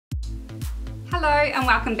Hello and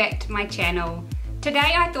welcome back to my channel.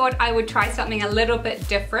 Today I thought I would try something a little bit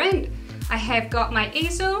different. I have got my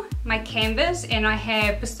easel, my canvas, and I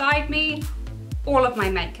have beside me all of my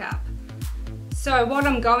makeup. So what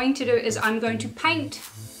I'm going to do is I'm going to paint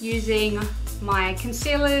using my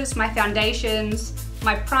concealers, my foundations,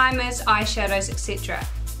 my primers, eyeshadows, etc.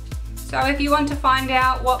 So if you want to find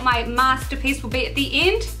out what my masterpiece will be at the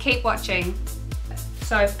end, keep watching.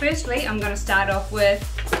 So firstly, I'm going to start off with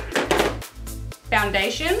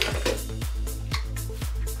foundation.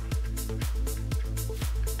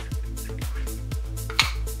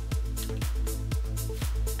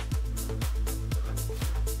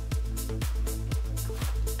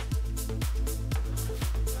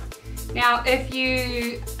 Now, if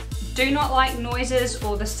you do not like noises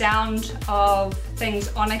or the sound of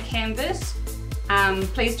things on a canvas,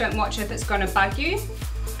 please don't watch if it's going to bug you,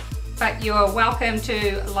 but you're welcome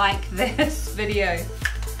to like this video.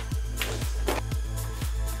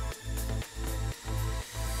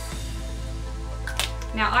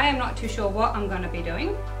 Now, I am not too sure what I'm going to be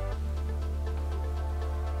doing.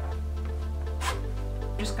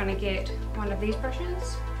 I'm just going to get one of these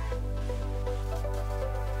brushes.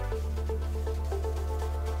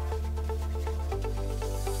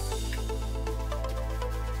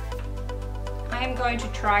 I am going to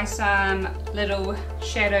try some little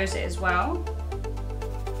shadows as well.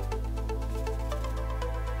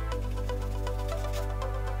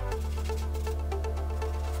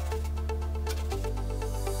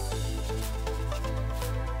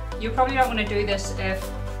 You probably don't want to do this if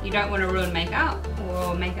you don't want to ruin makeup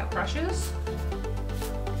or makeup brushes.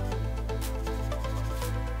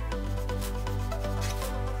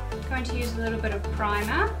 I'm going to use a little bit of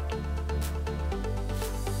primer.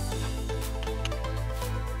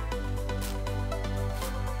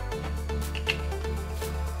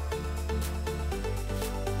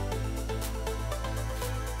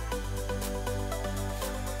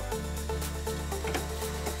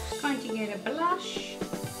 Just going to get a blush.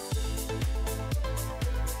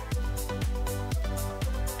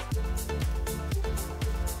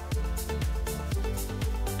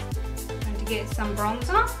 Get some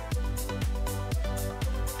bronzer.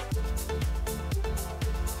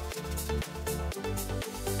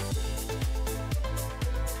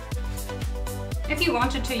 If you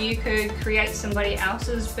wanted to, you could create somebody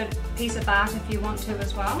else's piece of art if you want to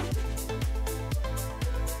as well.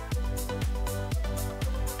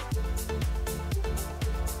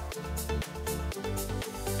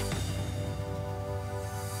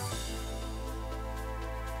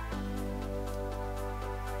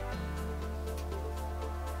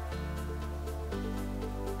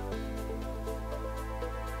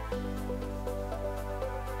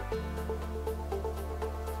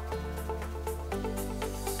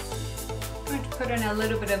 Put in a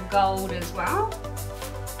little bit of gold as well.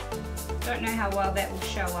 Don't know how well that will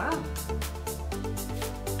show up.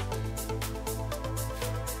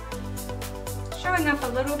 Showing up a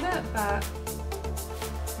little bit, but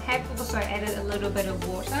I have also added a little bit of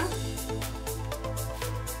water.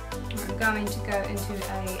 I'm going to go into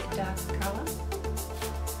a darker colour.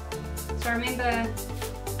 So remember,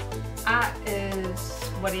 art is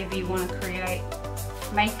whatever you want to create.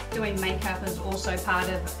 Doing makeup is also part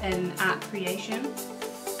of an art creation.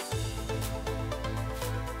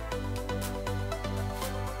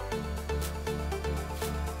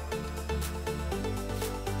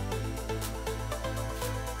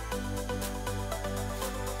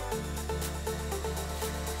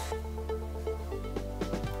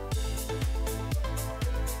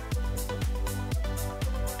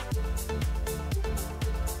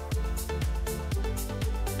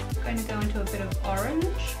 I'm going to go into a bit of orange.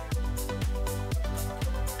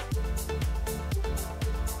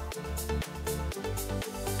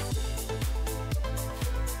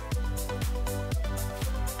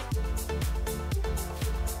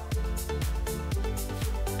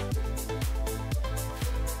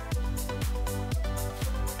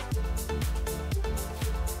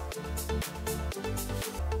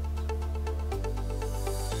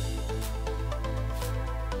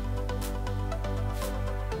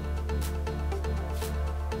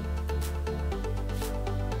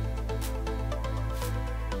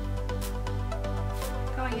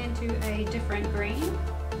 Going into a different green.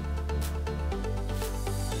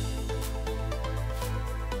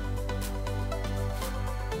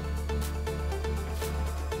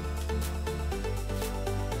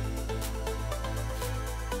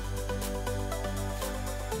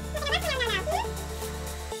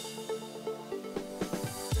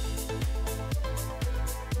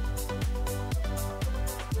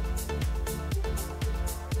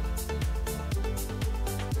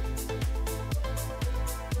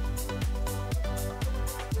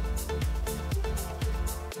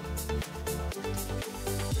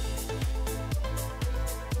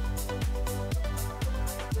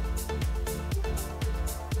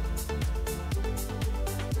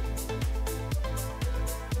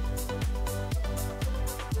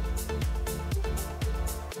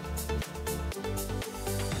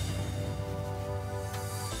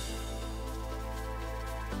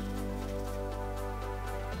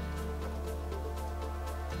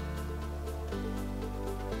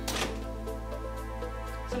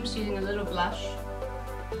 lips using a little blush.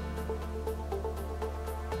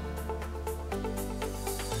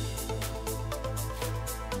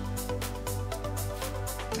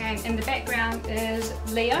 And in the background is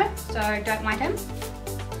Leo, so don't mind him.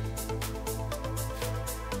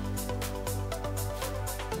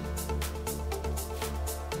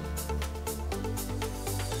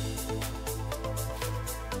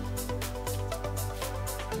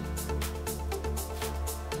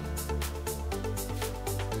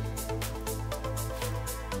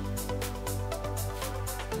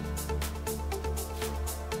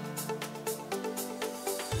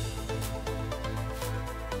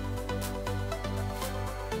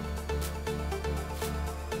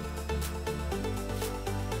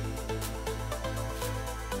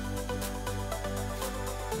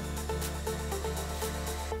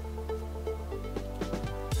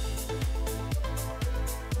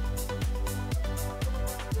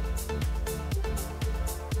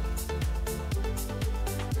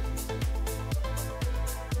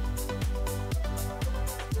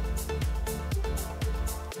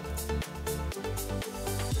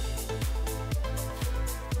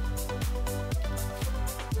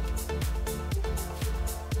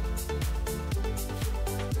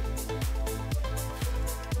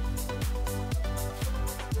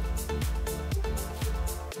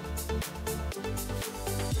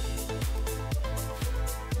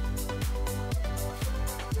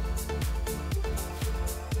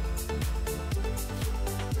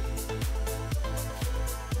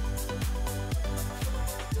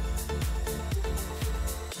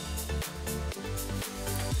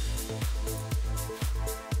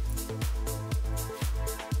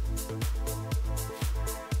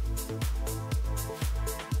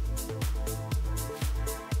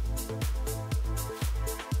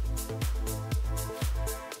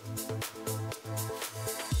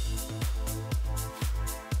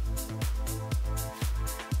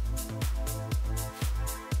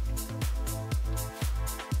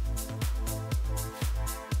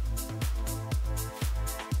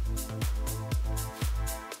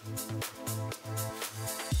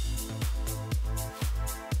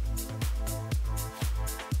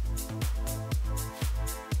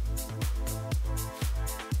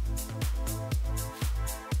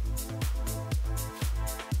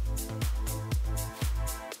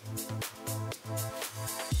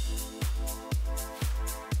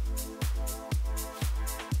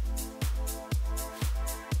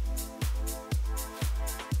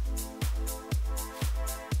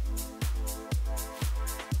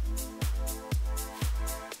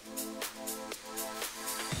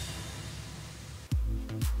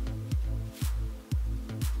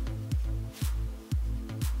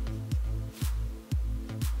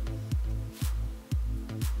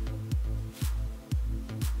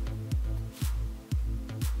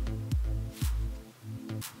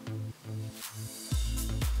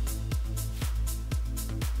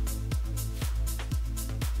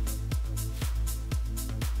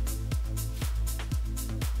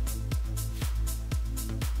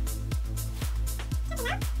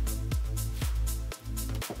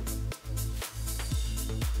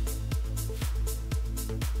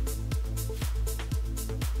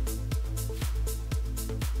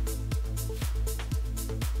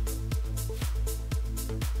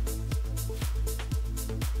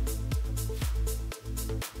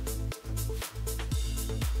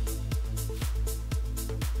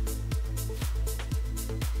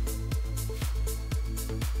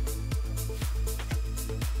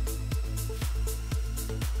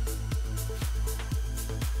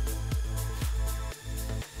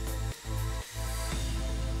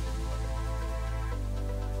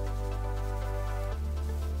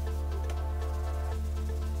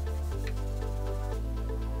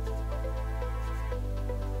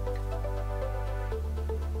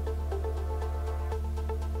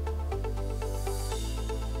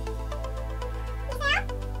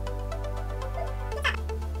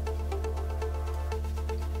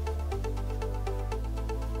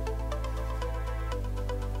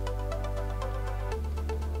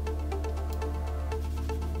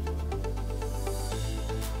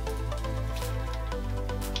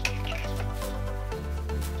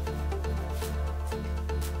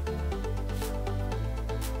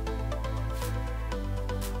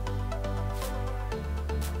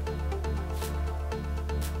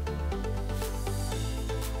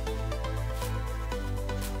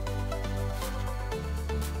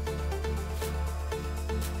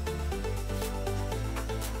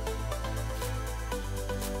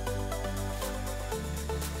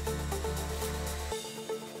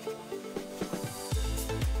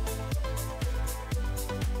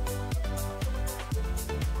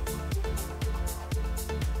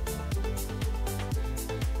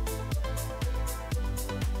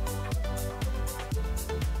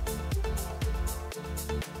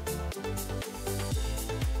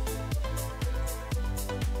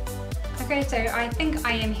 Okay, so I think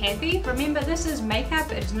I am happy. Remember, this is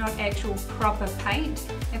makeup, it is not actual proper paint.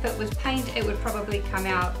 If it was paint, it would probably come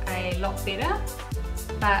out a lot better.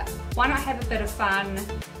 But why not have a bit of fun?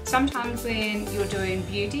 Sometimes when you're doing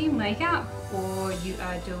beauty makeup, or you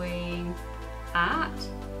are doing art,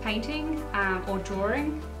 painting, or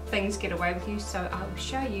drawing, things get away with you, so I'll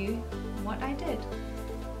show you what I did.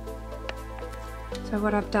 So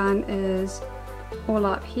what I've done is, all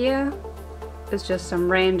up here is just some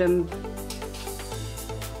random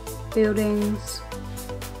buildings,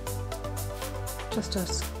 just a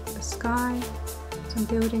sky, some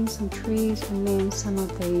buildings, some trees, and then some of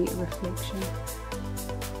the reflection.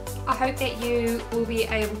 I hope that you will be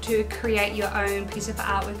able to create your own piece of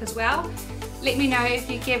artwork as well. Let me know if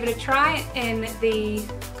you give it a try in the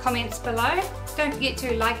comments below. Don't forget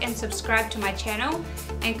to like and subscribe to my channel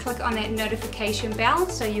and click on that notification bell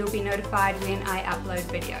so you'll be notified when I upload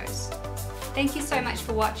videos. Thank you so much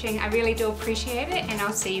for watching. I really do appreciate it, and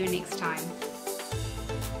I'll see you next time.